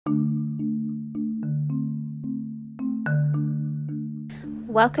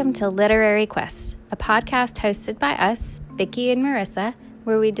Welcome to Literary Quest, a podcast hosted by us, Vicki and Marissa,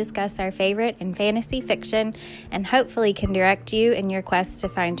 where we discuss our favorite in fantasy fiction and hopefully can direct you in your quest to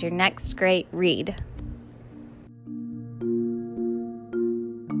find your next great read.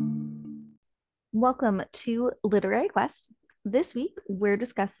 Welcome to Literary Quest. This week, we're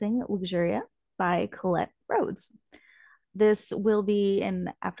discussing Luxuria by Colette Rhodes. This will be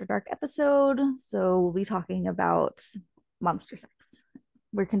an After Dark episode, so we'll be talking about monster sex.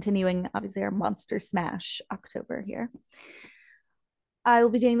 We're continuing, obviously, our Monster Smash October here. I will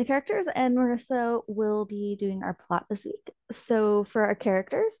be doing the characters, and Marissa will be doing our plot this week. So, for our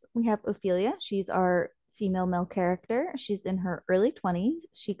characters, we have Ophelia. She's our female male character. She's in her early 20s.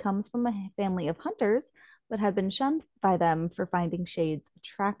 She comes from a family of hunters, but had been shunned by them for finding shades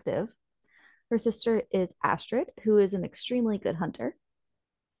attractive. Her sister is Astrid, who is an extremely good hunter.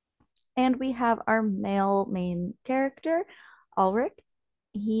 And we have our male main character, Ulrich.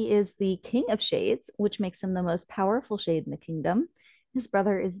 He is the king of shades, which makes him the most powerful shade in the kingdom. His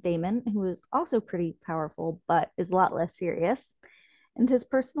brother is Damon, who is also pretty powerful, but is a lot less serious. And his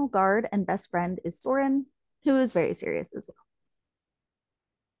personal guard and best friend is Soren, who is very serious as well.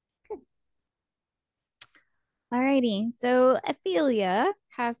 Okay. Alrighty, so Ophelia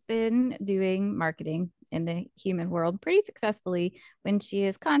has been doing marketing in the human world pretty successfully when she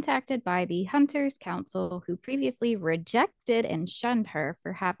is contacted by the Hunters Council, who previously rejected and shunned her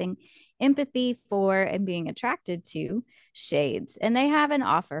for having empathy for and being attracted to shades. And they have an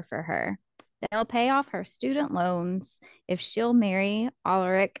offer for her. They'll pay off her student loans if she'll marry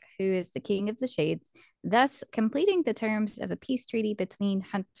Ulrich, who is the king of the shades, thus completing the terms of a peace treaty between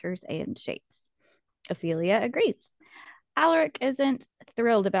hunters and shades. Ophelia agrees. Alaric isn't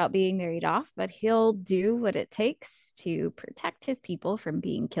thrilled about being married off, but he'll do what it takes to protect his people from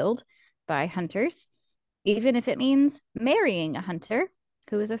being killed by hunters, even if it means marrying a hunter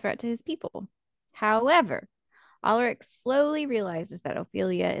who is a threat to his people. However, Alaric slowly realizes that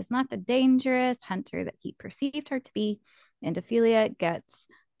Ophelia is not the dangerous hunter that he perceived her to be, and Ophelia gets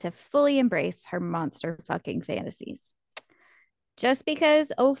to fully embrace her monster fucking fantasies. Just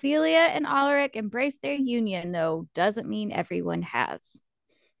because Ophelia and Alaric embrace their union, though, doesn't mean everyone has.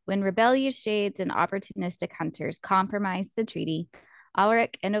 When rebellious shades and opportunistic hunters compromise the treaty,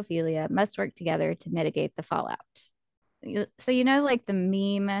 Alaric and Ophelia must work together to mitigate the fallout. So, like the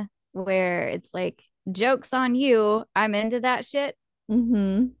meme where it's like, joke's on you, I'm into that shit.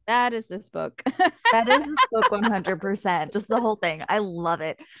 Mm-hmm. That is this book. That is this book 100%. Just the whole thing. I love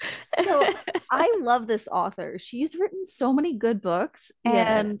it. So I love this author. She's written so many good books,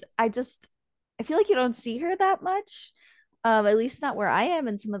 Yeah. and I feel like you don't see her that much. At least not where I am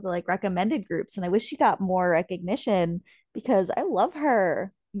in some of the like recommended groups. And I wish she got more recognition because I love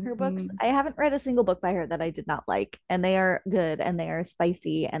her. Her books, Mhm. I haven't read a single book by her that I did not like, and they are good and they are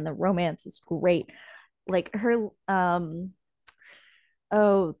spicy and the romance is great. Like her oh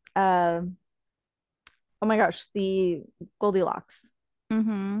oh my gosh, Mhm.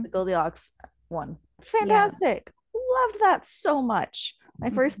 the Goldilocks one. Yeah. Fantastic. Loved that so much. My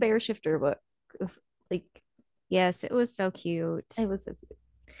first Mhm. Bear Shifter book. Like, Yes, it was so cute. it was so cute.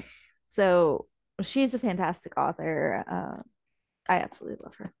 So she's a fantastic author. I absolutely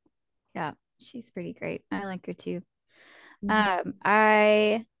love her. Yeah, she's pretty great. I like her too. Mhm.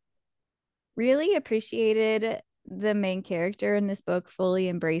 I really appreciated the main character in this book fully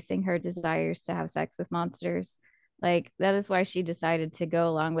embracing her desires to have sex with monsters. Like, that is why she decided to go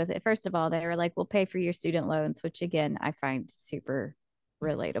along with it. First of all, they were like, we'll pay for your student loans, which again, I find super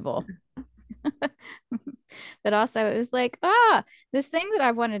relatable. But also, it was like, this thing that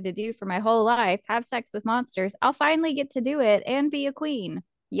I've wanted to do for my whole life, have sex with monsters, I'll finally get to do it and be a queen.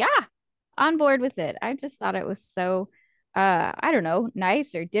 Yeah, on board with it. I just thought it was so I don't know,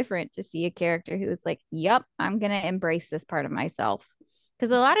 nice or different to see a character who was like, "Yep, I'm going to embrace this part of myself."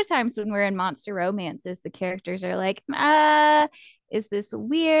 Because a lot of times when we're in monster romances, the characters are like, is this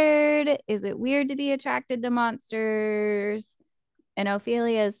weird? Is it weird to be attracted to monsters? And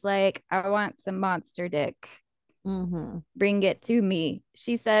Ophelia's like, I want some monster dick. Mhm. Bring it to me.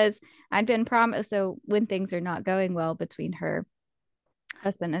 She says, I'd been promised. So when things are not going well between her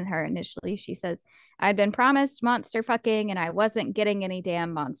husband and her initially, she says, I'd been promised monster fucking and I wasn't getting any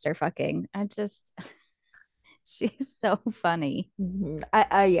damn monster fucking. She's so funny. Mhm.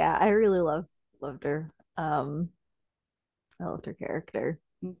 Yeah, I really loved her. I loved her character.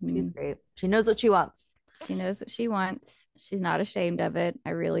 She's Mm-hmm. great. She knows what she wants. She knows what she wants. She's not ashamed of it.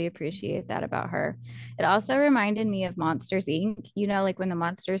 I really appreciate that about her. It also reminded me of Monsters Inc. You know, like when the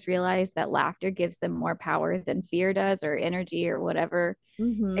monsters realize that laughter gives them more power than fear does, or energy, or whatever.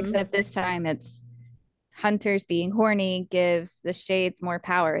 Mm-hmm. Except this time it's hunters being horny gives the shades more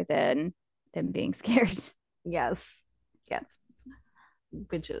power than them being scared. Yes. Yes.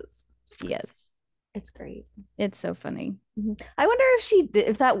 Bitches. Yes. It's great. It's so funny. I wonder if she did,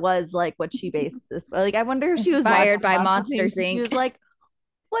 if that was like what she based this. Like, I wonder if she was Inspired watching by Monsters Inc. Monsters and she Inc. was like,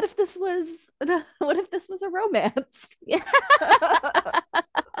 "What if this was what if this was a romance?" Yeah.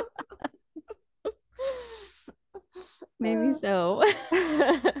 Maybe so.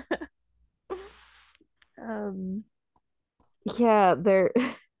 um, yeah, they're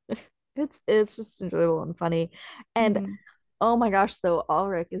it's just enjoyable and funny. And Mhm. oh my gosh, though,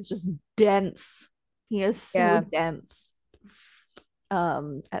 Ulrich is just dense. He is so Yeah. dense.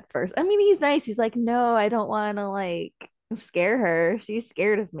 At first. I mean, he's nice. He's like, no, I don't want to like scare her. She's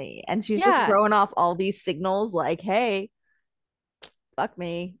scared of me. And she's just Yeah. throwing off all these signals like, hey, fuck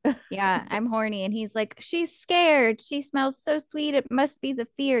me. Yeah. I'm horny. And he's like, she's scared. She smells so sweet. It must be the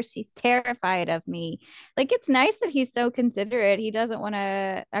fear. She's terrified of me. Like, it's nice that he's so considerate. He doesn't want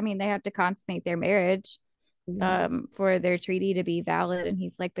to, I mean, they have to consummate their marriage Yeah. for their treaty to be valid. And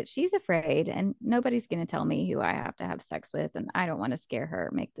he's like, but she's afraid, and nobody's going to tell me who I have to have sex with. And I don't want to scare her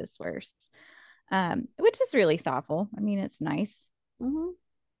or make this worse. Which is really thoughtful. I mean, it's nice. Mm-hmm.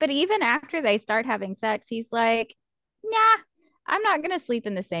 But even after they start having sex, he's like, nah, I'm not going to sleep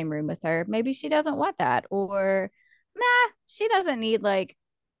in the same room with her. Maybe she doesn't want that. Or, nah, she doesn't need like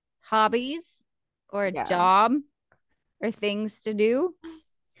hobbies or a Yeah. job or things to do.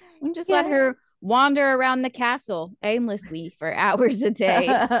 And just let Yeah. her wander around the castle aimlessly for hours a day.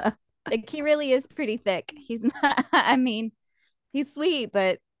 Like, he really is pretty thick. He's not, I mean, he's sweet,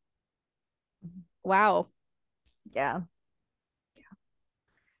 but wow. Yeah.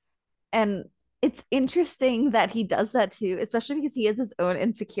 And it's interesting that he does that too, especially because he has his own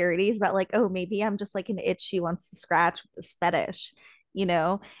insecurities about like, oh, maybe I'm just like an itch she wants to scratch with this fetish, you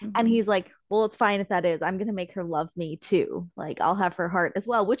know? And Mm-hmm. he's like, well, it's fine if that is. I'm gonna make her love me too. Like I'll have her heart as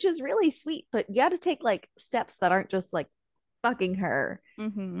well, which is really sweet, but you got to take like steps that aren't just like fucking her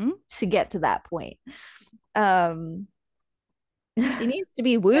Mm-hmm. to get to that point. Um She needs to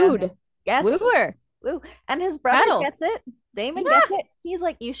be yeah. wooed. Woo Yes. her. Woo. And his brother Cuddle. gets it. Damon Yeah. gets it. He's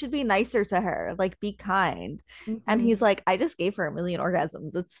like, you should be nicer to her, like be kind. And Mm-hmm. he's like, I just gave her a million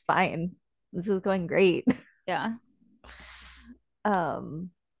orgasms. It's fine. This is going great. Yeah. Um,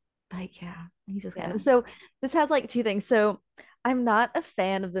 but yeah, he's just kind Yeah. of so this has like two things. So I'm not a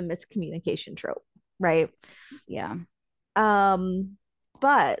fan of the miscommunication trope, right? Yeah. Um,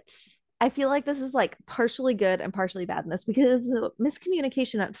 but I feel like this is like partially good and partially bad in this because the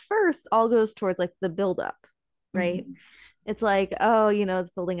miscommunication at first all goes towards like the buildup, right? Mm-hmm. It's like, oh, you know,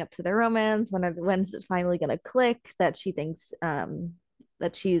 it's building up to their romance. When's it finally gonna click that she thinks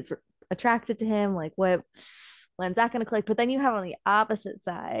that she's attracted to him? Like when's that gonna click? But then you have on the opposite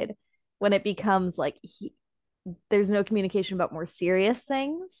side when it becomes like there's no communication about more serious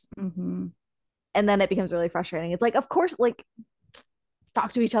things. Mm-hmm. And then it becomes really frustrating. It's like, of course, like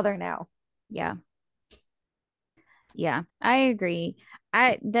talk to each other now. Yeah. Yeah. I agree.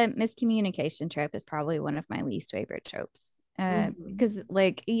 The miscommunication trope is probably one of my least favorite tropes. Mhm. Because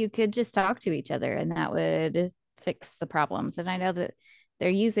like you could just talk to each other and that would fix the problems. And I know that they're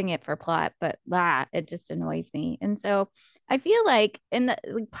using it for plot, but it just annoys me. And so I feel like in the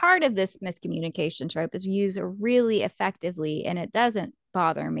like, part of this miscommunication trope is used really effectively, and it doesn't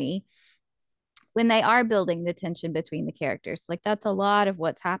bother me when they are building the tension between the characters. Like that's a lot of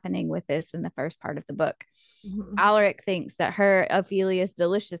what's happening with this in the first part of the book. Mhm. Alaric thinks that her Ophelia's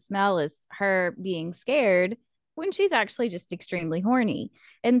delicious smell is her being scared when she's actually just extremely horny.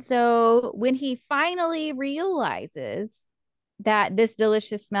 And so when he finally realizes that this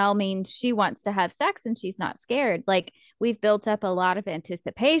delicious smell means she wants to have sex and she's not scared, like we've built up a lot of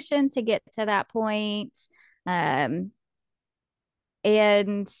anticipation to get to that point. Um,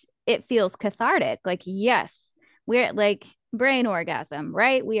 and it feels cathartic. Like, yes, we're like brain orgasm,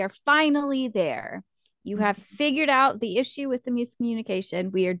 right? We are finally there. You have figured out the issue with the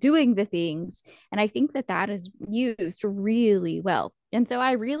miscommunication. We are doing the things. And I think that that is used really well. And so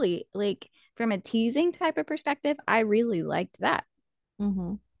I really like, from a teasing type of perspective, I really liked that.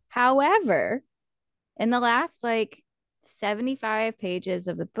 Mhm. However, in the last like 75 pages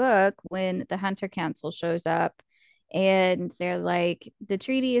of the book, when the Hunter Council shows up and they're like, the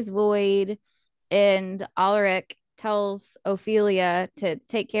treaty is void, and Alaric tells Ophelia to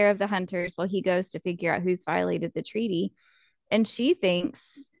take care of the hunters while he goes to figure out who's violated the treaty. And she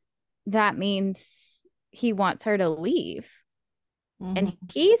thinks that means he wants her to leave. And Mm-hmm.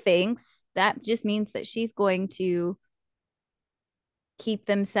 he thinks that just means that she's going to keep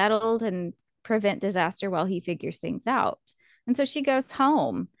them settled and prevent disaster while he figures things out. And so she goes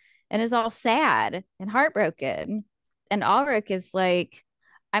home and is all sad and heartbroken. And Ulrich is like,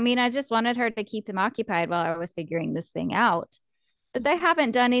 I mean, I just wanted her to keep them occupied while I was figuring this thing out. But they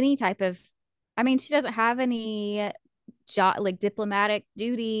haven't done any type of, I mean, she doesn't have any job, like diplomatic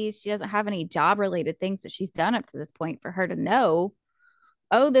duties. She doesn't have any job related things that she's done up to this point for her to know,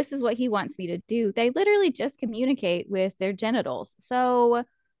 oh, this is what he wants me to do. They literally just communicate with their genitals. So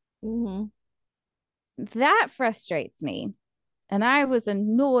Mm-hmm. that frustrates me. And I was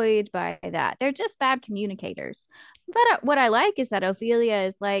annoyed by that. They're just bad communicators. But what I like is that Ophelia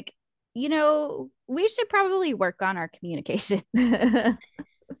is like, we should probably work on our communication.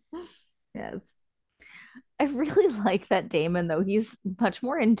 Yes. I really like that Damon though. He's much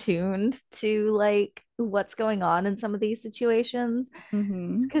more in tune to like what's going on in some of these situations.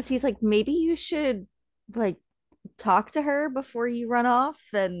 Mm-hmm. Because he's like, maybe you should like talk to her before you run off.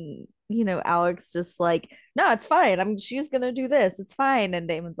 And Alex just like, no, it's fine. She's gonna do this. It's fine. And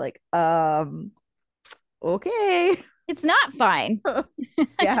Damon's like, okay. It's not fine.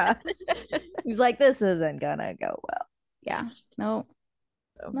 Yeah. He's like, this isn't gonna go Yeah. No,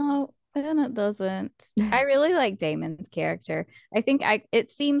 well. no, and it doesn't. I really like Damon's character. I think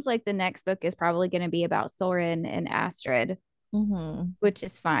it seems like the next book is probably going to be about Soren and Astrid, Mm-hmm. which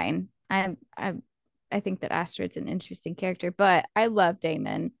is fine. I think that Astrid's an interesting character, but I love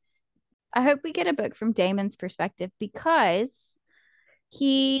Damon. I hope we get a book from Damon's perspective because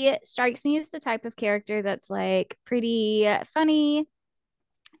he strikes me as the type of character that's like pretty funny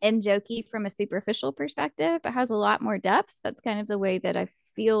and jokey from a superficial perspective, but has a lot more depth. That's kind of the way that I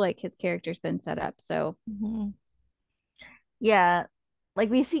feel like his character's been set up. So, Mm-hmm. Yeah. Like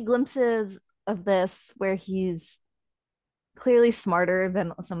we see glimpses of this where he's clearly smarter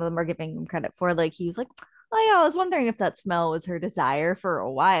than some of them are giving him credit for. Like he was like, oh yeah, I was wondering if that smell was her desire for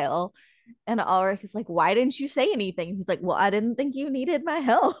a while. And Ulrich is like, why didn't you say anything? He's like, well, I didn't think you needed my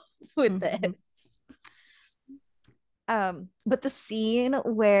help with mm-hmm. this. But the scene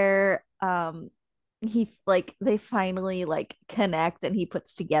where he like they finally like connect and he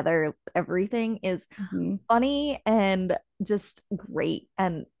puts together everything is Mm-hmm. funny and just great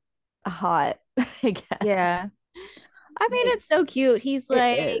and hot again. Yeah. I mean, Like it's so cute. He's it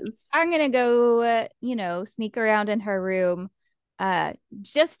like, is. I'm gonna go, sneak around in her room,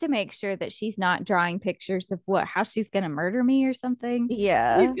 just to make sure that she's not drawing pictures of how she's gonna murder me or something. He's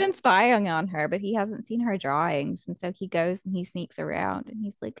Yeah. been spying on her, but he hasn't seen her drawings, and so he goes and he sneaks around, and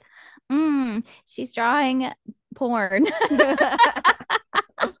he's like, she's drawing porn."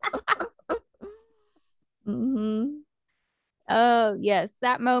 Hmm. Oh yes,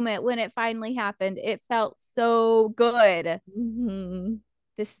 that moment when it finally happened, it felt so good. Hmm.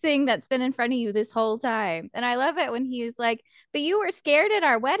 This thing that's been in front of you this whole time. And I love it when he's like, but you were scared at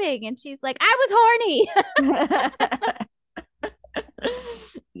our wedding. And she's like, I was horny.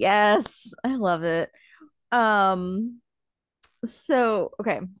 Yes, I love it. Um, so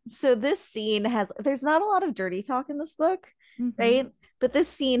okay, so this scene there's not a lot of dirty talk in this book, Mm-hmm. right? But this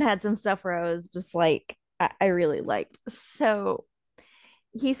scene had some stuff where I was just like, I really liked. So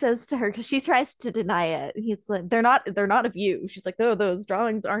he says to her, because she tries to deny it, he's like, they're not of you. She's like, oh, those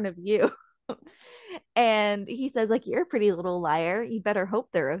drawings aren't of you. And he says, like, you're a pretty little liar. You better hope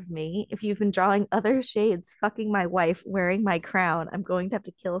they're of me. If you've been drawing other shades, fucking my wife, wearing my crown, I'm going to have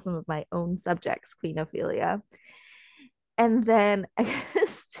to kill some of my own subjects, Queen Ophelia. And then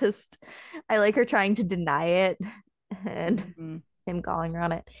it's just, I like her trying to deny it and Mm-hmm. him calling her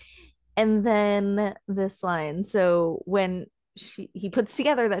on it. And then this line. So when he puts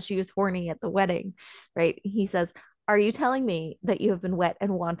together that she was horny at the wedding, right? He says, are you telling me that you have been wet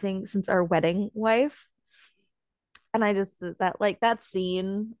and wanting since our wedding, wife? And I just that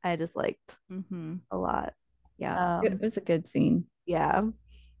scene I just liked Mm-hmm. a lot. Yeah, it Um, was a good scene. yeah.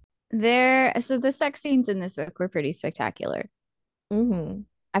 So the sex scenes in this book were pretty spectacular. Hmm.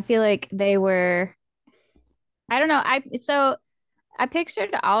 I feel like they were, I don't know. I pictured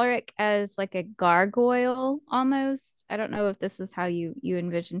Alaric as like a gargoyle almost. I don't know if this was how you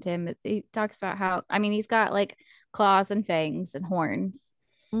envisioned him. He talks about how, I mean, he's got like claws and fangs and horns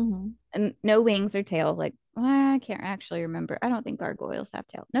Hmm. and no wings or tail. Like, I can't actually remember. I don't think gargoyles have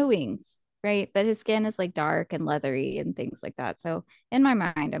tail. No wings, right? But his skin is like dark and leathery and things like that. So in my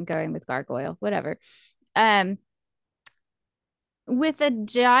mind, I'm going with gargoyle, whatever. Um, with a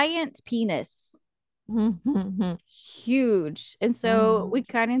giant penis, Hmm. huge. And so Hmm. we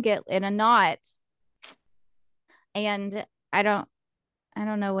kind of get in a knot. And I don't. I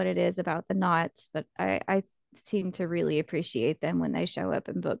don't know what it is about the knots, but I seem to really appreciate them when they show up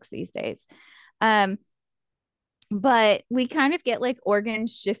in books these days. Um, but we kind of get like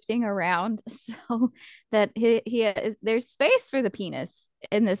organs shifting around so that he is, there's space for the penis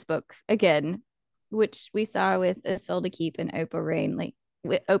in this book again, which we saw with A Soul to Keep and Opal Rain, like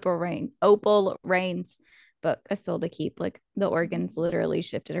with Opal Rain's book, A Soul to Keep, like the organs literally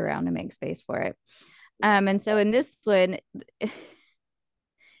shifted around to make space for it. And so in this one,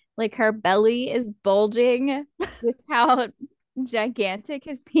 like her belly is bulging with how gigantic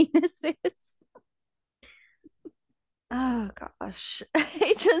his penis is. Oh gosh.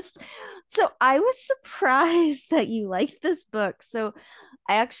 So I was surprised that you liked this book. So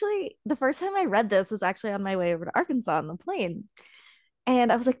I actually, the first time I read this was actually on my way over to Arkansas on the plane.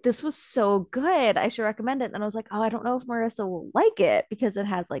 And I was like, this was so good. I should recommend it. And I was like, oh, I don't know if Marissa will like it because it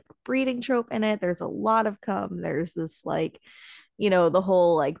has like breeding trope in it. There's a lot of cum. There's this like, the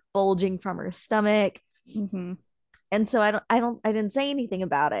whole like bulging from her stomach. Mm-hmm. And so I didn't say anything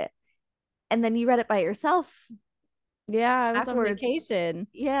about it. And then you read it by yourself Yeah, I was on afterwards. vacation.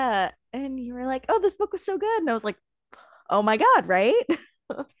 Yeah. And you were like, oh, this book was so good. And I was like, oh my God, right?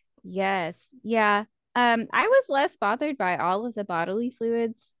 Yes. Yeah. I was less bothered by all of the bodily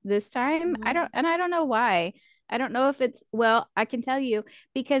fluids this time. Mhm. I don't know why. I don't know if it's, well, I can tell you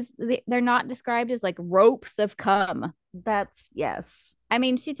because they're not described as like ropes of cum. That's yes. I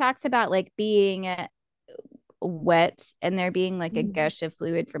mean, she talks about like being wet and there being like a Mhm. gush of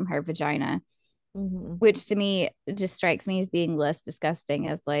fluid from her vagina, Mhm. which to me just strikes me as being less disgusting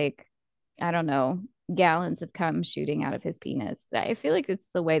as like, I don't know, gallons of cum shooting out of his penis. I feel like it's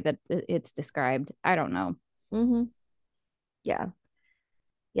the way that it's described. I don't know. Mhm. Yeah.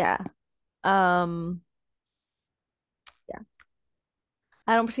 Yeah. Um, yeah.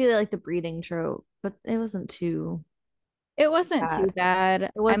 I don't particularly like the breeding trope, but it wasn't too It wasn't too bad. bad.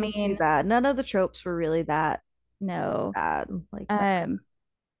 It I wasn't too mean, bad. None of the tropes were really that no. bad. Like no, Um,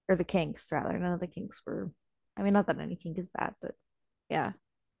 or the kinks rather. None of the kinks were. I mean, not that any kink is bad, but yeah,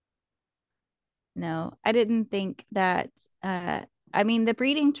 no. I didn't think that I mean the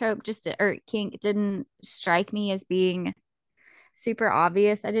breeding trope just or kink didn't strike me as being super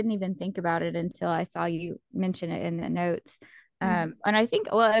obvious. I didn't even think about it until I saw you mention it in the notes. Mhm. And I think,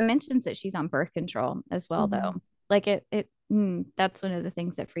 well, it mentions that she's on birth control as well, Mhm. though. Like that's one of the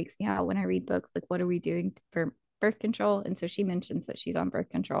things that freaks me out when I read books. Like, what are we doing for birth control? And so she mentions that she's on birth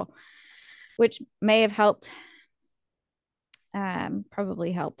control, which may have helped,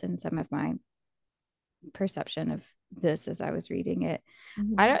 probably helped in some of my perception of this as I was reading it. I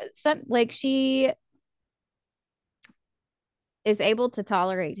Mhm. don't, some like she is able to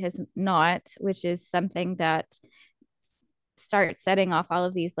tolerate his knot, which is something that start setting off all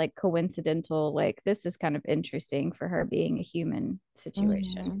of these like coincidental, like this is kind of interesting for her being a human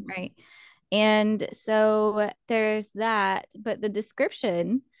situation, Mhm. right? And so there's that, but the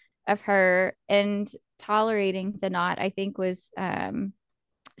description of her and tolerating the knot, I think, was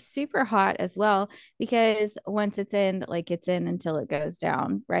super hot as well because once it's in, like it's in until it goes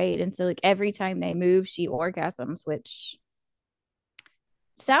down, right? And so like every time they move, she orgasms, which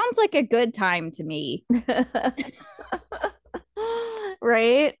sounds like a good time to me.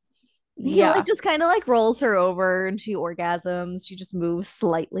 Right? He like Yeah. just kind of like rolls her over and she orgasms. She just moves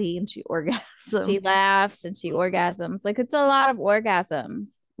slightly and she orgasms. She laughs and she orgasms. Like it's a lot of orgasms.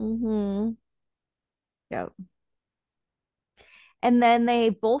 Mm-hmm. Yep. And then they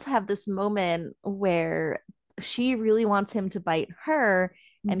both have this moment where she really wants him to bite her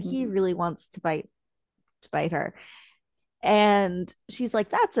and he Mm-hmm. really wants to bite her. And she's like,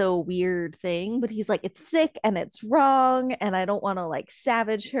 that's a weird thing. But he's like, it's sick and it's wrong. And I don't want to like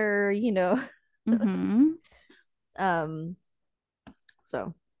savage her. Mm-hmm. Um,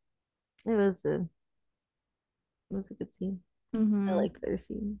 so it was a good scene. I Mm-hmm. liked their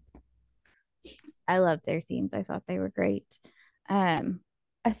scene. I loved their scenes. I thought they were great. Um,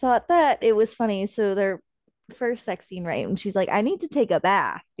 I thought that it was funny. So their first sex scene, right? And she's like, I need to take a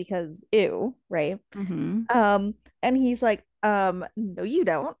bath because ew, right? mm-hmm. And he's like, no, you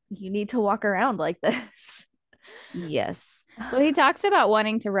don't. You need to walk around like this. Yes. Well, he talks about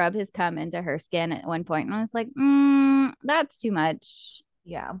wanting to rub his cum into her skin at one point, and I was like, that's too much.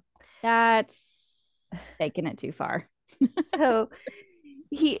 Yeah. That's taking it too far. So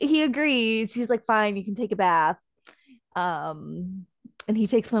he agrees. He's like, fine, you can take a bath. And he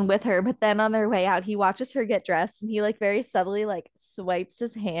takes one with her, but then on their way out, he watches her get dressed and he like very subtly like swipes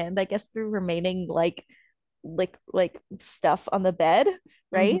his hand, I guess, through remaining like stuff on the bed,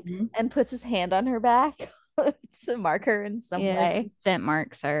 right? Mm-hmm. And puts his hand on her back to mark her in some Yes, way. he scent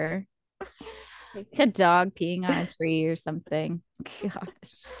marks her. Like a dog peeing on a tree or something.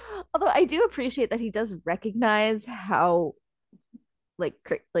 Gosh. Although I do appreciate that he does recognize how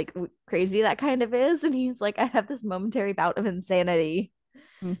crazy that kind of is, and he's like, I have this momentary bout of insanity.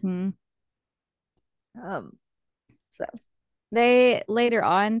 Mm-hmm. Um, so They later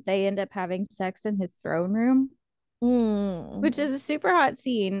on they end up having sex in his throne room, which mm. is a super hot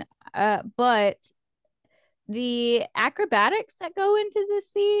scene. But the acrobatics that go into this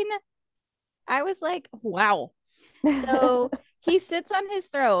scene, I was like, wow. So he sits on his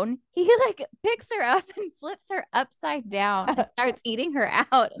throne. He like picks her up and flips her upside down and starts eating her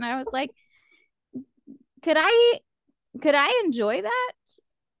out. And I was like, could I enjoy that?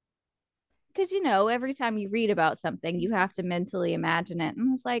 Because every time you read about something, you have to mentally imagine it. And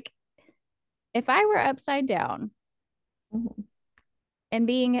I was like, if I were upside down and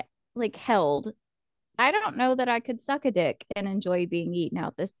being like held, I don't know that I could suck a dick and enjoy being eaten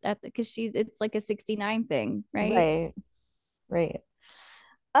out this at because it's like a 69 thing, right? Right, right.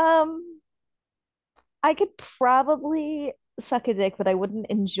 Um, I could probably suck a dick, but I wouldn't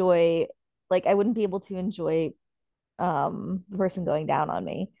enjoy, like, I wouldn't be able to enjoy the person going down on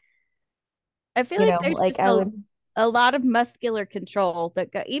me. I feel like there's Like just I would, a lot of muscular control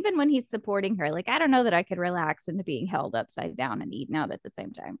even when he's supporting her, like I don't know that I could relax into being held upside down and eaten out at the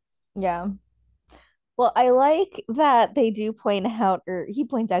same time. yeah. Well, I like that they do point out, or he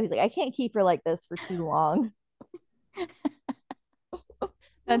points out, he's like, I can't keep her like this for too long.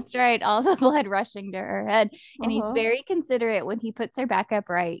 That's right, all the blood rushing to her head. And he's Uh-huh. very considerate when he puts her back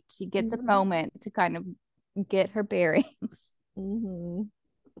upright. She gets a Hmm. moment to kind of get her bearings. Hmm.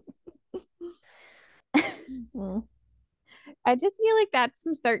 Hmm. I just feel like that's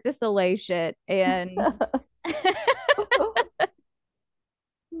some Cirque du Soleil shit. And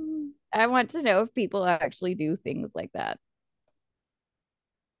I want to know if people actually do things like that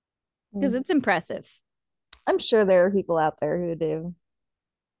because it's impressive. I'm sure there are people out there who do.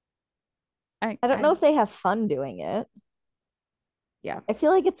 I, I don't I, know if they have fun doing it. yeah, I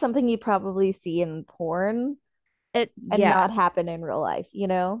feel like it's something you probably see in porn and yeah. not happen in real life, you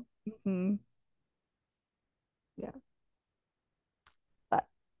know? Mhm. Yeah. But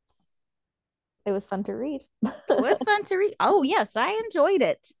it was fun to read. It was fun to read. Oh, yes, I enjoyed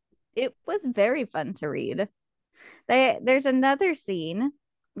it. It was very fun to read. There's another scene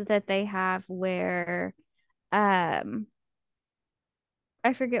that they have where um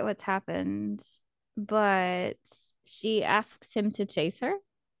I forget what's happened, but she asks him to chase her.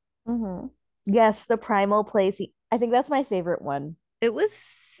 Hmm. Yes, the primal place. I think that's my favorite one. It was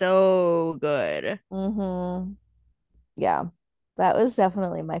so good. Hmm. Yeah, that was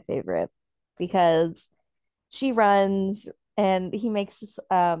definitely my favorite because she runs and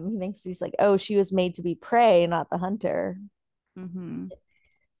he's like, oh, she was made to be prey, not the hunter. Hmm.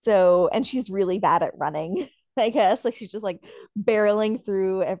 So, and she's really bad at running, I guess. Like she's just like barreling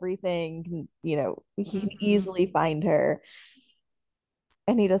through everything, he can Hmm. easily find her.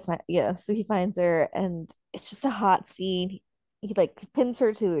 And he does find, yeah, so he finds her and it's just a hot scene. He like pins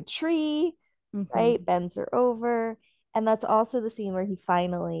her to a tree, right? Hmm. Bends her over. And that's also the scene where he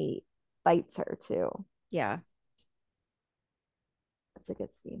finally bites her too. Yeah, That's a good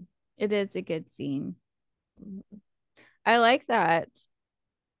scene. it is a good scene. I like that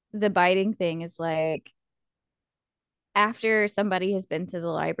the biting thing is like after somebody has been to the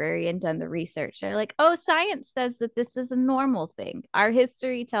library and done the research, they're like, oh, science says that this is a normal thing. Our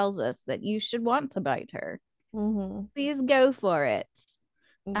history tells us that you should want to bite her. Mm-hmm. Please go for it.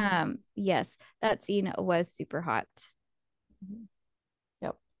 Mm-hmm. Yes, that scene was super hot. Mm-hmm.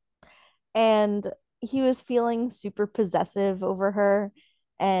 Yep. And he was feeling super possessive over her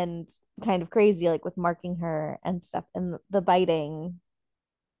and kind of crazy, like with marking her and stuff. And the biting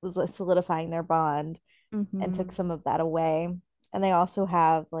was like solidifying their bond and took Mm-hmm. some of that away. And they also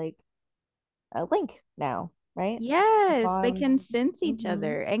have like a link now, right? A Yes, they bond. can sense each Mm-hmm.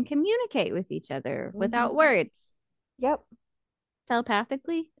 other and communicate with each other without Mm-hmm. words. Yep.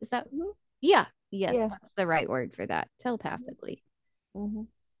 Telepathically? Is that? Mm-hmm. Yeah, yes, Yeah. that's the right word for that. Telepathically. Mm-hmm.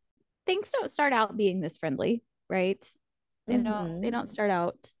 Things don't start out being this friendly, right? They don't Mm-hmm. start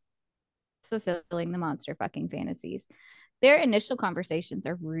out fulfilling the monster fucking fantasies. Their initial conversations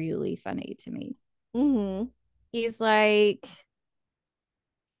are really funny to me. Mm-hmm. He's like,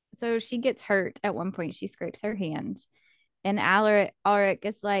 so she gets hurt at one point. She scrapes her hand, and Alaric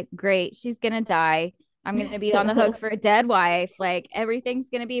is like, great, she's gonna die. I'm gonna be on the hook for a dead wife. Like everything's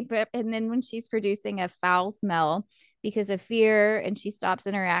gonna be. And then when she's producing a foul smell because of fear, and she stops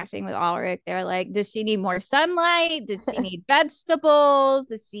interacting with Alaric, they're like, does she need more sunlight? Does she need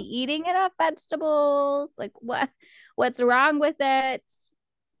vegetables? Is she eating enough vegetables? Like what? What's wrong with it?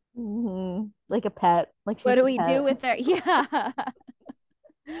 Like a pet, like What she's do the we do pet. with her? Yeah.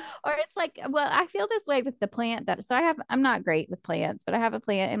 Or it's like, well, I feel this way with the plant that, so I'm not great with plants, but I have a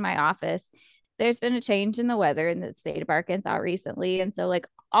plant in my office. There's been a change in the weather in the state of Arkansas recently. And so, like,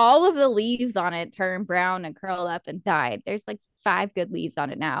 all of the leaves on it turned brown and curled up and died. There's like 5 good leaves on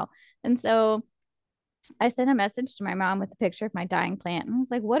it now. And so, I sent a message to my mom with a picture of my dying plant. And I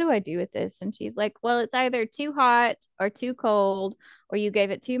was like, what do I do with this? And she's like, well, it's either too hot or too cold, or you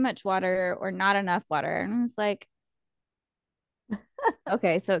gave it too much water or not enough water. And I was like,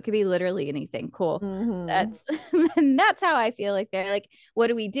 okay, so it could be literally anything. Cool. Mm-hmm. That's and that's how I feel like they're like, what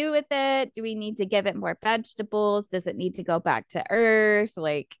do we do with it? Do we need to give it more vegetables? Does it need to go back to earth?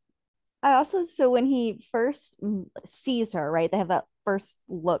 Like, I also, so when he first sees her, right, they have that first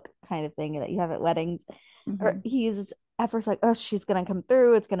look kind of thing that you have at weddings, or mhm. he's at first like, oh, she's gonna come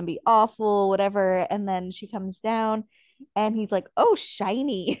through, it's gonna be awful, whatever. And then she comes down and he's like, oh,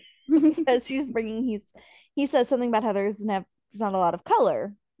 shiny, because she's bringing, he says something about how there's not a lot of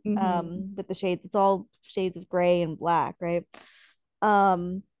color Mhm. with the shades. It's all shades of gray and black, right?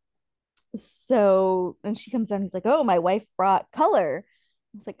 Um, so and she comes down, he's like, oh, my wife brought color.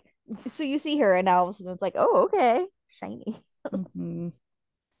 It's like, so you see her and now all of a sudden it's like, oh, okay, shiny. Mhm.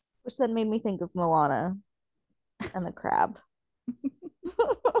 Which then made me think of Moana and the crab.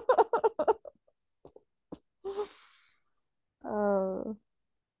 Oh,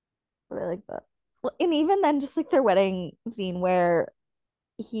 but I like that. Well, and even then, just like their wedding scene where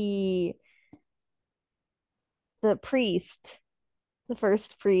he, the priest, the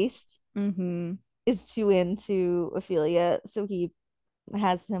first priest, Mhm. is too into Ophelia, so he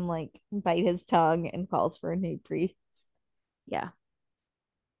has him like bite his tongue and calls for a new priest. Yeah.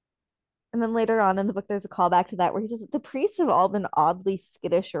 And then later on in the book, there's a callback to that where he says, the priests have all been oddly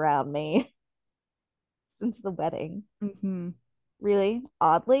skittish around me since the wedding. Mhm. Really?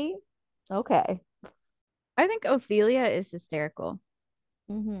 Oddly? Okay. I think Ophelia is hysterical.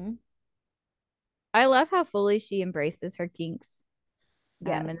 Mm-hmm. I love how fully she embraces her kinks.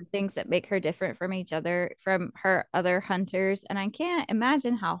 Yeah. And the things that make her different from each other, from her other hunters. And I can't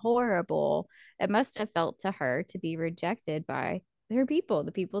imagine how horrible it must have felt to her to be rejected by her people,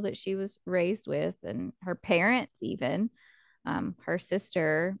 the people that she was raised with, and her parents, even her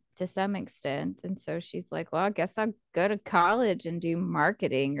sister to some extent. And so she's like, well, I guess I'll go to college and do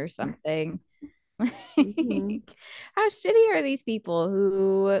marketing or something. Mm-hmm. How shitty are these people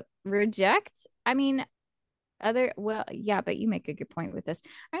who reject? I mean, other well yeah, but you make a good point with this.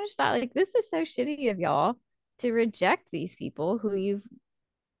 I just thought like this is so shitty of y'all to reject these people who you've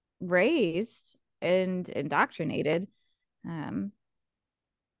raised and indoctrinated, um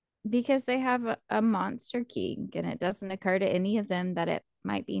because they have a monster king and it doesn't occur to any of them that it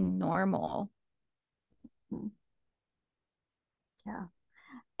might be normal. Yeah.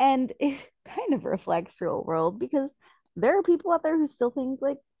 And it kind of reflects real world because there are people out there who still think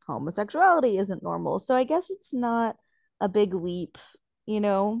like homosexuality isn't normal. So I guess it's not a big leap, you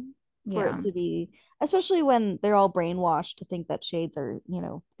know, for it Yeah. to be, especially when they're all brainwashed to think that shades are,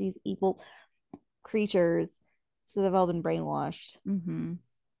 these evil creatures. So they've all been brainwashed. Mm-hmm.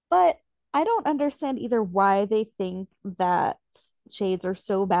 But I don't understand either why they think that shades are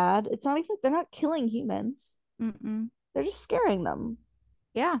so bad. It's not even like they're not killing humans. Mm-mm. They're just scaring them.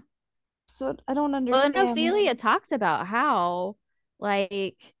 Yeah. So I don't Well, and understand. Ophelia talks about how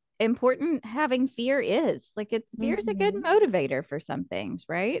like important having fear is. Like it's fear is a good Hmm. motivator for some things,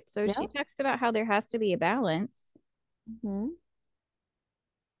 right? So Yeah. she talks about how there has to be a balance. Hmm.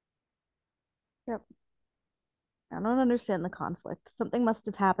 Yep. I don't understand the conflict. Something must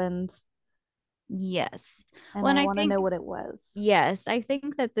have happened, Yes. and Well, and I I want to know think what it was. yes, I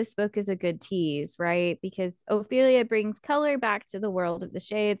think that this book is a good tease, right? Because Ophelia brings color back to the world of the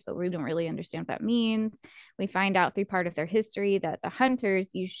shades, but we don't really understand what that means. We find out through part of their history that the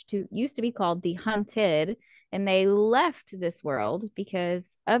hunters used to be called the hunted, and they left this world because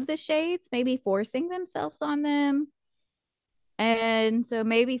of the shades, maybe forcing themselves on them. And so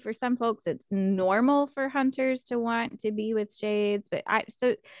maybe for some folks it's normal for hunters to want to be with shades, but I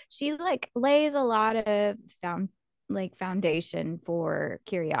so she like lays a lot of foundation for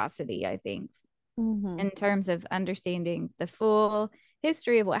curiosity, I think, Hmm. in terms of understanding the full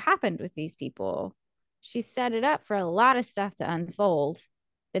history of what happened with these people. She set it up for a lot of stuff to unfold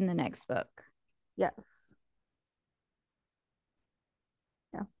in the next book. Yes.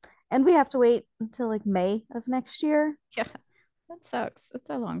 Yeah. And we have to wait until like May of next year. Yeah, that sucks. It's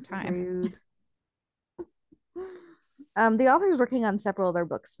a long It's time. rude. The author's working on several other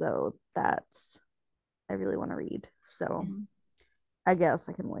books though that I really want to read. So Yeah. I guess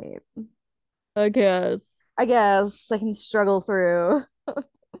I can wait. I guess. I guess I can struggle through.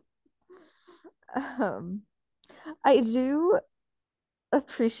 Um, I do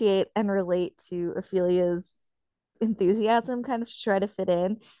appreciate and relate to Ophelia's enthusiasm kind of to try to fit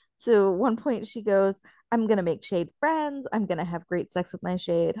in. So one point she goes, I'm gonna make shade friends, I'm gonna have great sex with my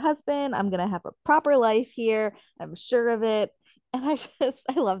shade husband, I'm gonna have a proper life here, I'm sure of it. And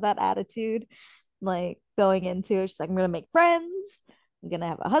I love that attitude. Like going into it, she's like, I'm gonna make friends, I'm gonna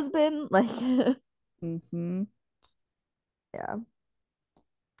have a husband. Like, Mm-hmm. yeah.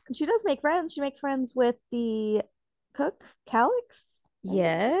 She does make friends. She makes friends with the cook, Calix, I guess.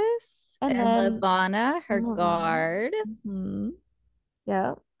 Yes. And And then Lavana, her Lavon. guard. Mhm.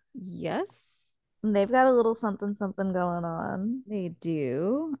 Yeah. Yes, And they've got a little something something going on. they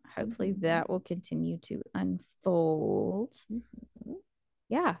do. Hopefully Mhm. that will continue to unfold. Mhm.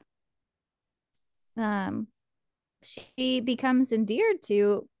 Yeah. Um, she becomes endeared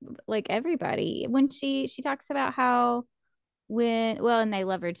to like everybody when she talks about how when well and they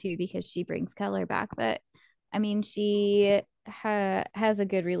love her too because she brings color back, but I mean she has a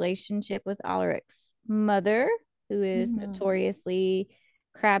good relationship with Alric's mother, who is Mhm. notoriously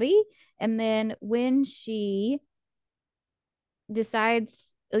crabby, and then when she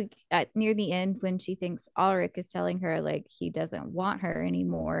decides like near the end when she thinks Ulrich is telling her like he doesn't want her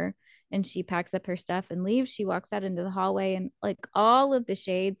anymore and she packs up her stuff and leaves, she walks out into the hallway and like all of the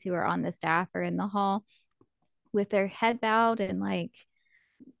shades who are on the staff are in the hall with their head bowed and like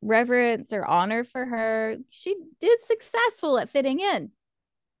reverence or honor for her. She did successful at fitting in.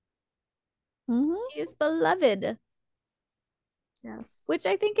 Mhm. She is beloved, Yes. which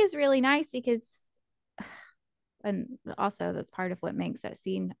I think is really nice because and also that's part of what makes that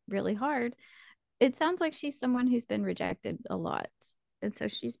scene really hard. It sounds like she's someone who's been rejected a lot. And so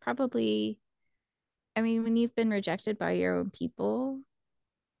she's probably, I mean, when you've been rejected by your own people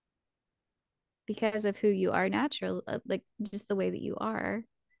because of who you are natural, like just the way that you are,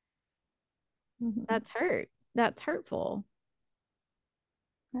 Mhm. that's hurt. That's hurtful.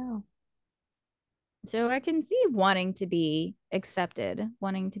 Yeah. So I can see wanting to be accepted,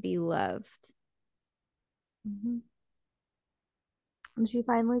 wanting to be loved. Mhm. And she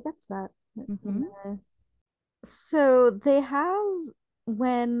finally gets that. Mm-hmm. So they have,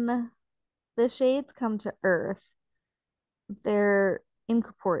 when the shades come to Earth, they're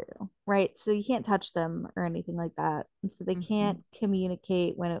incorporeal, right? So you can't touch them or anything like that. And so they Mm-hmm. can't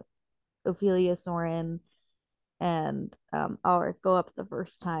communicate when Ophelia Soren and Ulrich go up the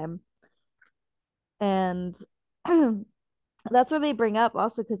first time. And that's where they bring up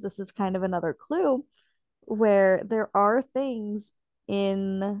also, because this is kind of another clue where there are things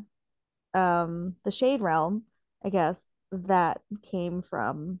in the Shade Realm, I guess, that came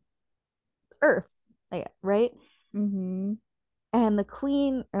from Earth, yeah, right? Mm-hmm. And the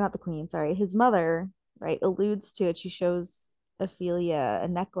queen, or not the queen, sorry, his mother, right, alludes to it. She shows Ophelia a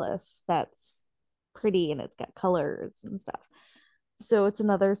necklace that's pretty and it's got colors and stuff. So it's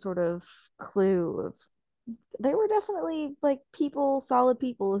another sort of clue of they were definitely like people, solid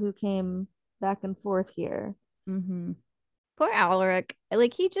people who came back and forth here. Mm-hmm. Poor Alaric.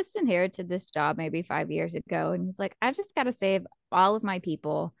 Like he just inherited this job maybe 5 years ago, and he's like, I just got to save all of my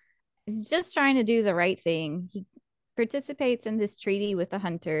people. He's just trying to do the right thing. He participates in this treaty with the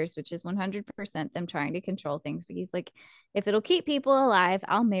hunters, which is 100% them trying to control things. But he's like, if it'll keep people alive,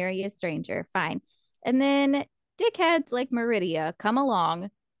 I'll marry a stranger. Fine. And then dickheads like Meridia come along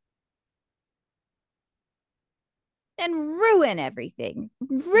and ruin everything.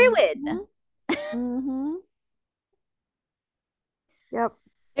 Ruin. Mm-hmm. Mm-hmm. Yep.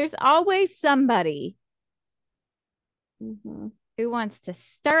 There's always somebody Mm-hmm. who wants to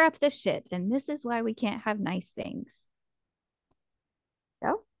stir up the shit. And this is why we can't have nice things.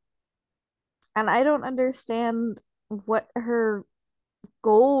 Yep. And I don't understand what her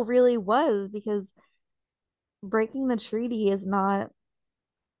goal really was because breaking the treaty is not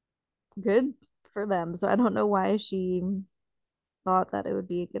good for them. So I don't know why she thought that it would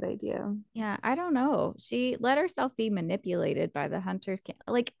be a good idea. Yeah, I don't know. She let herself be manipulated by the hunters.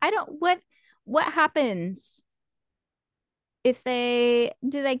 Like, I don't what happens if they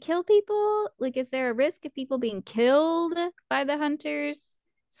do they kill people? Like, is there a risk of people being killed by the hunters?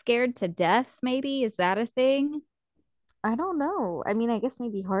 Scared to death, maybe? Is that a thing? I don't know. I mean, I guess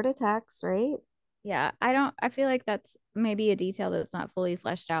maybe heart attacks, right? Yeah, I don't I feel like that's maybe a detail that's not fully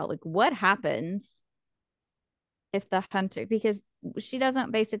fleshed out. Like, what happens if the hunter because she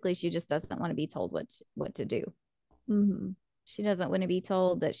doesn't basically she just doesn't want to be told what to do. Mm-hmm. She doesn't want to be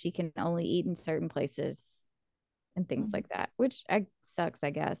told that she can only eat in certain places and things Mm-hmm. like that, which I sucks, I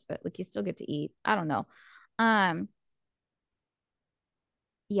guess, but like you still get to eat. I don't know. Um,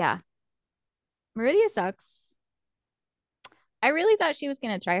 yeah, Meridia sucks. I really thought she was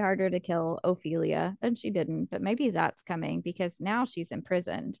going to try harder to kill Ophelia, and she didn't. But maybe that's coming because now she's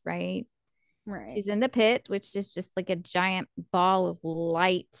imprisoned, right? Right. She's in the pit, which is just like a giant ball of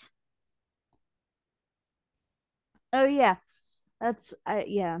light. Oh yeah.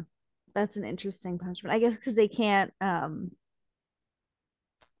 Yeah. That's an interesting punishment. I guess because they can't the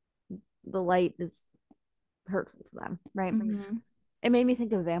light is hurtful to them, right? Mm-hmm. It made me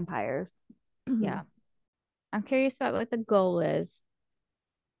think of vampires. Yeah. I'm curious about what the goal is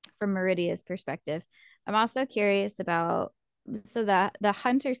from Meridia's perspective. I'm also curious about so that the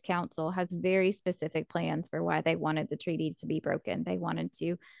Hunters Council has very specific plans for why they wanted the treaty to be broken. They wanted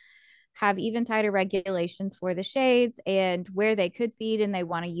to have even tighter regulations for the shades and where they could feed, and they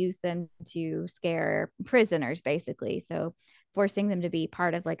want to use them to scare prisoners, basically. So forcing them to be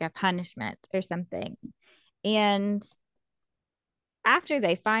part of like a punishment or something. And after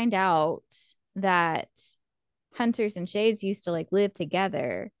they find out that hunters and shades used to like live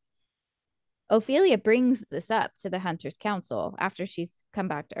together, Ophelia brings this up to the Hunters Council after she's come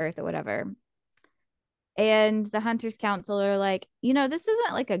back to Earth or whatever. And the Hunters Council are like, this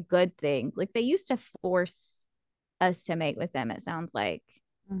isn't like a good thing. Like they used to force us to mate with them, it sounds like.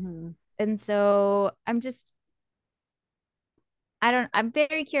 Mm-hmm. And so I'm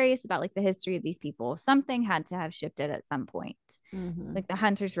very curious about like the history of these people. Something had to have shifted at some point. Mm-hmm. Like the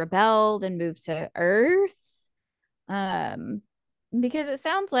hunters rebelled and moved to Earth. Um, because it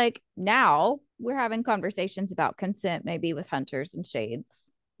sounds like now we're having conversations about consent, maybe with hunters and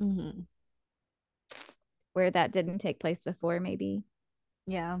shades, Mm-hmm. where that didn't take place before, maybe.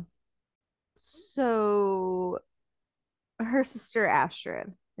 Yeah. So her sister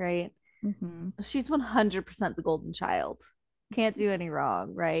Astrid, right? Mm-hmm. She's 100% the golden child. Can't do any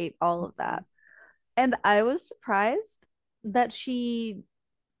wrong, right? All of that. And I was surprised that she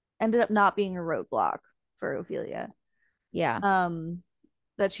ended up not being a roadblock for Ophelia. Yeah. Um,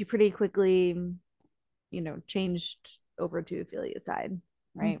 that she pretty quickly, changed over to Ophelia's side,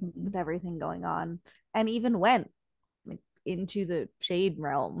 right? Mm-hmm. With everything going on. And even went like into the shade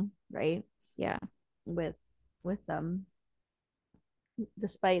realm, right? Yeah. With them,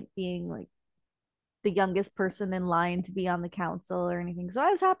 despite being like the youngest person in line to be on the council or anything. So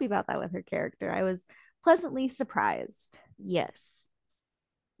I was happy about that with her character. I was pleasantly surprised. Yes.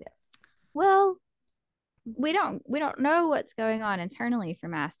 Yes. Well, we don't know what's going on internally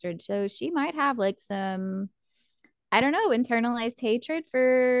for Astrid, so she might have like some, I don't know, internalized hatred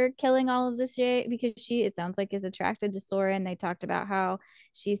for killing all of this shit because she, it sounds like, is attracted to Soren. They talked about how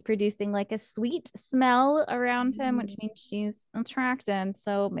she's producing like a sweet smell around him, which means she's attracted.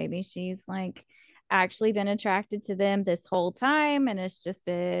 So maybe she's like actually been attracted to them this whole time and it's just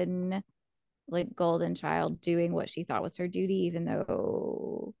been like golden child doing what she thought was her duty, even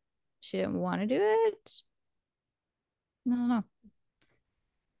though she didn't want to do it. I don't know. I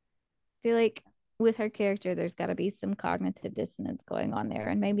feel like with her character, there's got to be some cognitive dissonance going on there.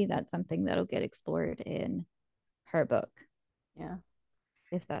 And maybe that's something that'll get explored in her book, Yeah.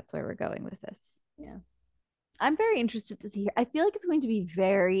 if that's where we're going with this. Yeah. I'm very interested to see her. I feel like it's going to be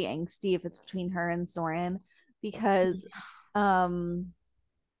very angsty if it's between her and Soren because um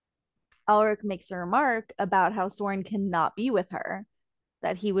Ulrich makes a remark about how Soren cannot be with her,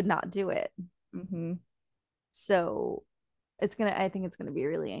 that he would not do it. Mm-hmm. So I think it's gonna be a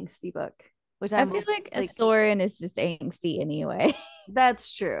really angsty book, which I I'm feel like a like, Soren is just angsty anyway.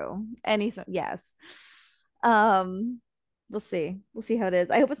 that's true. And he's yes. Um, we'll see how it is.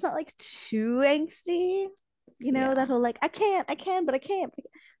 I hope it's not like too angsty, Yeah. that'll like I can, but I can't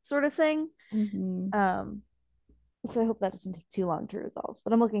sort of thing. Mm-hmm. Um, so I hope that doesn't take too long to resolve,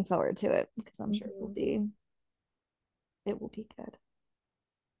 but I'm looking forward to it because I'm sure Mm-hmm. it will be good.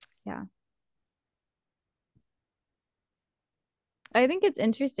 Yeah. I think it's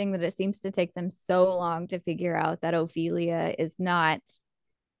interesting that it seems to take them so long to figure out that Ophelia is not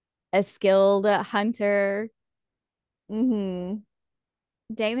a skilled hunter. Mm-hmm.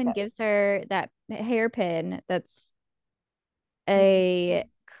 Damon Yeah. gives her that hairpin that's a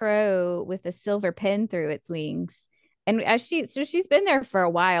crow with a silver pin through its wings. And she's been there for a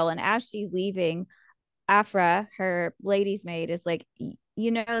while, and as she's leaving, Afra, her lady's maid, is like,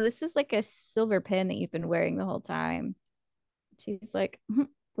 this is like a silver pin that you've been wearing the whole time. She's like,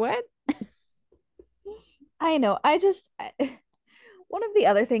 what? I know. One of the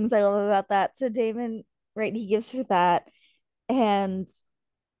other things I love about that. So Damon, right, he gives her that, and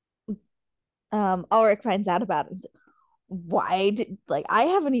Ulrich finds out about it. He's like, why did like I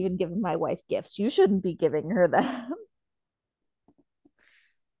haven't even given my wife gifts. You shouldn't be giving her them.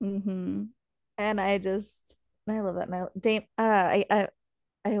 Mm-hmm. And I love that. And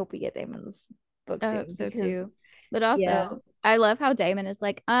I hope we get Damon's book I hope soon so because too. But also, yeah. I love how Damon is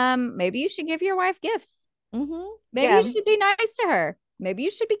like, maybe you should give your wife gifts. Maybe you Yeah. should be nice to her. Maybe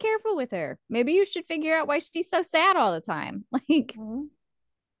you should be careful with her. Maybe you should figure out why she's so sad all the time. Like, Mhm.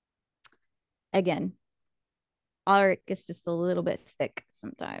 again, Ulrich is just a little bit thick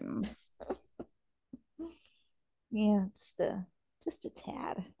sometimes. Yeah, just a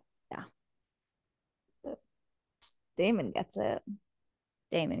tad. Yeah, But Damon gets it.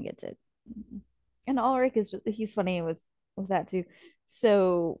 Damon gets it. And Ulrich is he's funny with that too.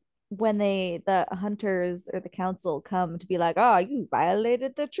 So when the hunters or the council come to be like, oh, you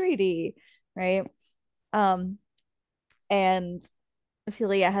violated the treaty, right? Um, and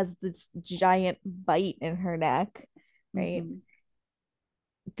Ophelia has this giant bite in her neck, right? Mhm.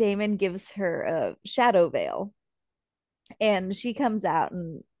 Damon gives her a shadow veil, and she comes out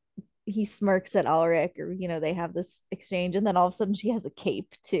and he smirks at Ulrich, or they have this exchange, and then all of a sudden she has a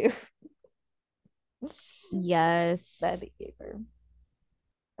cape too that Yes. he gave her.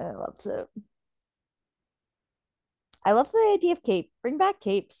 I loved it. I love the idea of cape. Bring back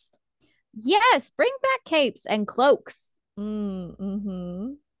capes. Yes, bring back capes and cloaks.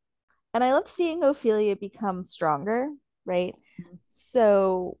 Mm-hmm. And I love seeing Ophelia become stronger, right?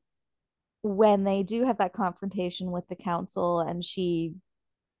 So when they do have that confrontation with the council and she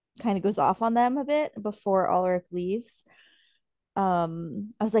kind of goes off on them a bit before Ulrich leaves, I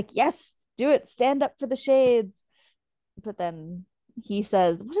was like, yes, do it. Stand up for the shades. But then he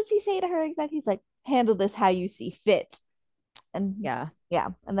says, what does he say to her exactly? He's like, handle this how you see fit. And Yeah. yeah,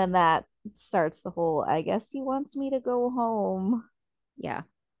 and then that starts the whole, I guess he wants me to go home. Yeah.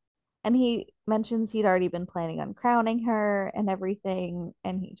 And he mentions he'd already been planning on crowning her and everything,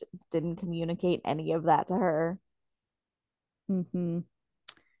 and he just didn't communicate any of that to her. Hmm.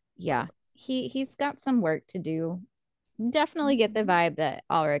 Yeah. He's got some work to do. Definitely get the Mhm. vibe that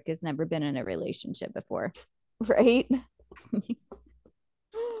Ulrich has never been in a relationship before. Right?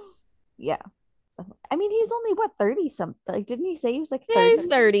 Yeah. I mean, he's only what, 30 something? Like, didn't he say he was like Yeah, 30? he's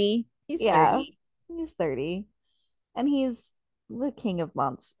 30. He's Yeah, 30. he's 30. And he's the king of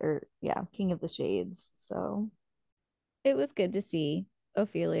months, or yeah, king of the shades. So, It was good to see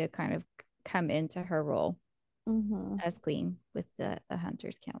Ophelia kind of come into her role mhm. as queen with the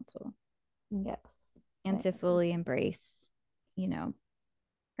Hunters Council Yes. and I to agree. fully embrace, you know,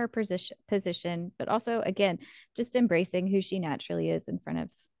 her position, but also again, just embracing who she naturally is in front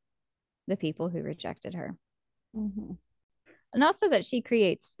of the people who rejected her. Mhm. And also that she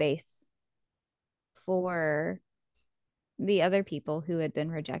creates space for the other people who had been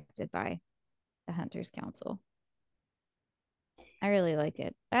rejected by the Hunters Council. I really like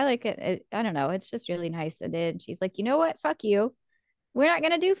it. I like it. I don't know. It's just really nice. And then she's like, you know what? Fuck you. We're not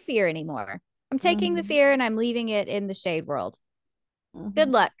going to do fear anymore. I'm taking the Mhm. fear and I'm leaving it in the shade world. Good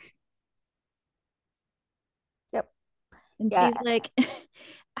Mhm. luck. Yep. And Yeah. she's like,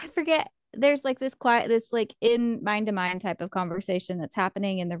 I forget. There's like this quiet, this like in mind to mind type of conversation that's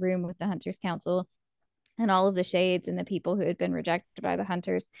happening in the room with the Hunters Council and all of the shades and the people who had been rejected by the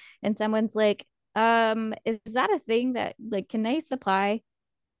hunters. And someone's like, is that a thing that like can they supply?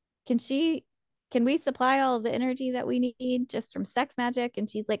 Can she can we supply all of the energy that we need just from sex magic? And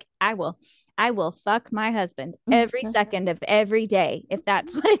she's like, I will fuck my husband every second of every day if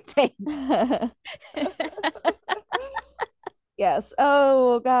that's what it takes. Yes.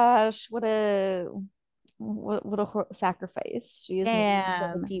 Oh gosh, what a sacrifice she is making for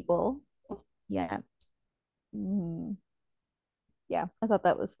the Damn. people. Yeah. Mhm. Yeah, I thought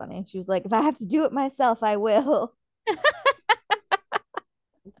that was funny. She was like, if I have to do it myself, I will.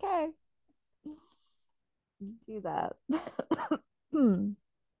 Okay, do that. Hmm.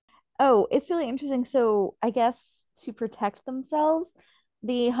 Oh, it's really interesting. So I guess to protect themselves,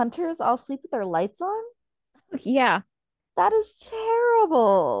 the hunters all sleep with their lights on. Yeah. That is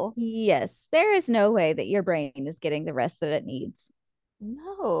terrible. Yes. There is no way that your brain is getting the rest that it needs.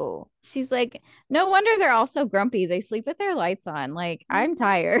 No. She's like, no wonder they're all so grumpy. They sleep with their lights on. Like, I'm Mhm.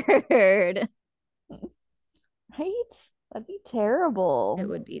 tired. Right? That'd be It terrible.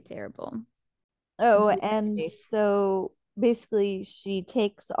 would be terrible. Oh, Keep her and safe. so basically she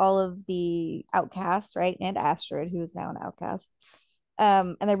takes all of the outcasts, right? And Astrid, who is now an outcast.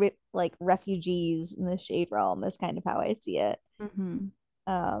 And they're like refugees in the Shade Realm is kind of how I see it. Mhm.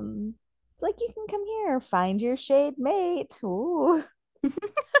 It's like you can come here, find your shade mate. Ooh.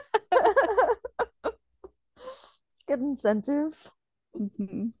 Good incentive.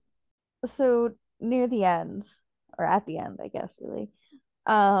 Mhm. So near the end, or at the end, I guess, really,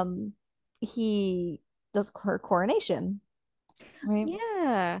 um, he does her coronation, right?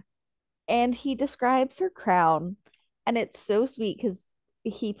 Yeah. And he describes her crown, and it's so sweet because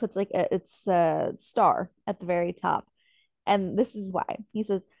he puts like it's a star at the very top, And this is why. He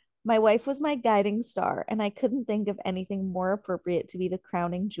says, my wife was my guiding star, and I couldn't think of anything more appropriate to be the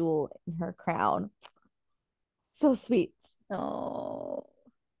crowning jewel in her crown. So sweet. Oh,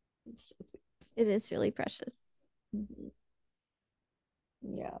 It's so sweet. it is really precious. Mhm.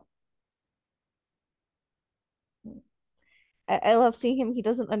 Yeah. I love seeing him. He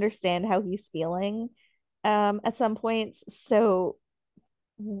doesn't understand how he's feeling at some points. So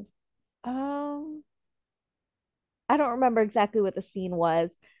um I don't remember exactly what the scene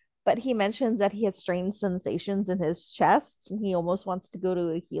was, but he mentions that he has strange sensations in his chest and he almost wants to go to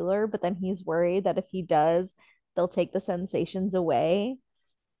a healer, but then he's worried that if he does, they'll take the sensations away.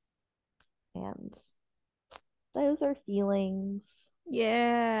 And those are feelings. You're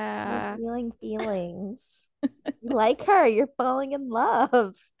Yeah. feeling feelings. You like her, you're falling in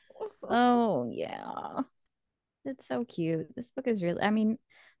love. Oh, yeah. It's so cute. This book is really, I mean,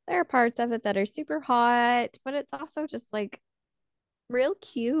 there are parts of it that are super hot, but it's also just like real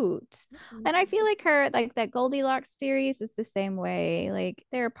cute. And I feel like her, like that Goldilocks series is the same way. Like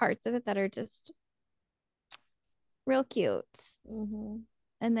there are parts of it that are just real cute. Mhm.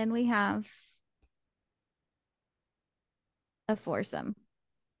 And then we have a foursome,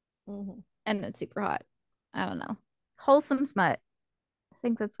 Mhm. and it's super hot. I don't know. Wholesome smut. I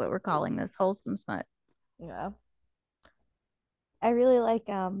think that's what we're calling this, wholesome smut. Yeah. I really like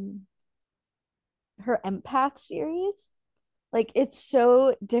her empath series. Like it's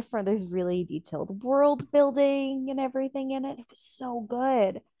so different. There's really detailed world building and everything in it. It was so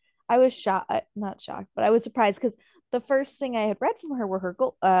good. I was shocked, not shocked, but I was surprised because the first thing I had read from her were her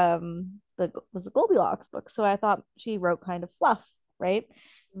was a Goldilocks book. So I thought she wrote kind of fluff, right?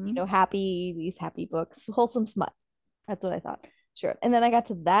 You Mhm. know, happy, these happy books, wholesome smut. That's what I thought. Sure. And then I got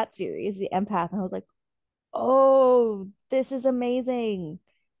to that series, The Empath, and I was like, oh, this is amazing.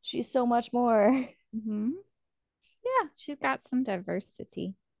 She's so much more. Mhm. Yeah, she's got some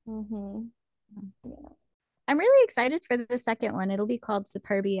diversity. Mm-hmm. Yeah. I'm really excited for the second one. It'll be called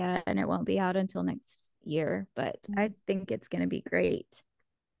Superbia and it won't be out until next year, but I think it's going to be great.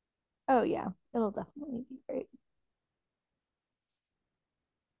 Oh yeah, it'll definitely be great.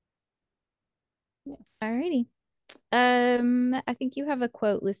 Yeah. Alrighty. I think you have a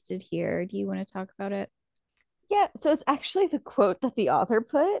quote listed here. Do you want to talk about it? Yeah, so it's actually the quote that the author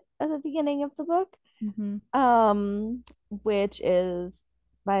put at the beginning of the book, Mm-hmm. which is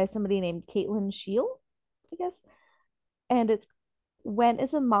by somebody named Caitlin Scheel, I guess. And it's when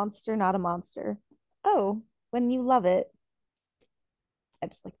is a monster not a monster? Oh, when you love it. I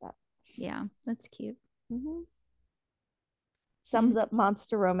just like that. Yeah, that's cute. Mhm. He's Sums up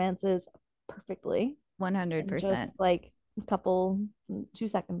monster romances perfectly in 100%. just like a couple 2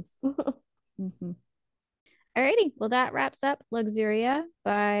 seconds. Mm-hmm. Alrighty. Well, that wraps up Luxuria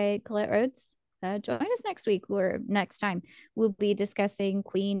by Colette Rhodes. Join us next week or next time. We'll be discussing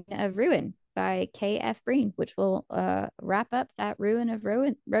Queen of Ruin by K.F. Breen, which will wrap up that Ruin of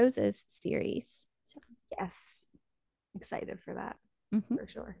Roses series. Yes, excited for that Mhm. for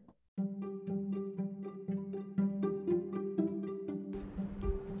sure.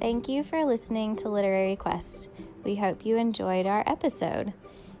 Thank you for listening to Literary Quest. We hope you enjoyed our episode.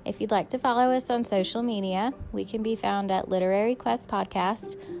 If you'd like to follow us on social media, we can be found at Literary Quest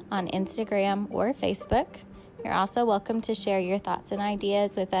Podcast on Instagram or Facebook. You're also welcome to share your thoughts and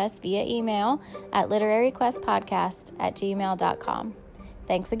ideas with us via email at literaryquestpodcast@gmail.com.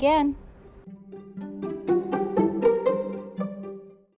 Thanks again.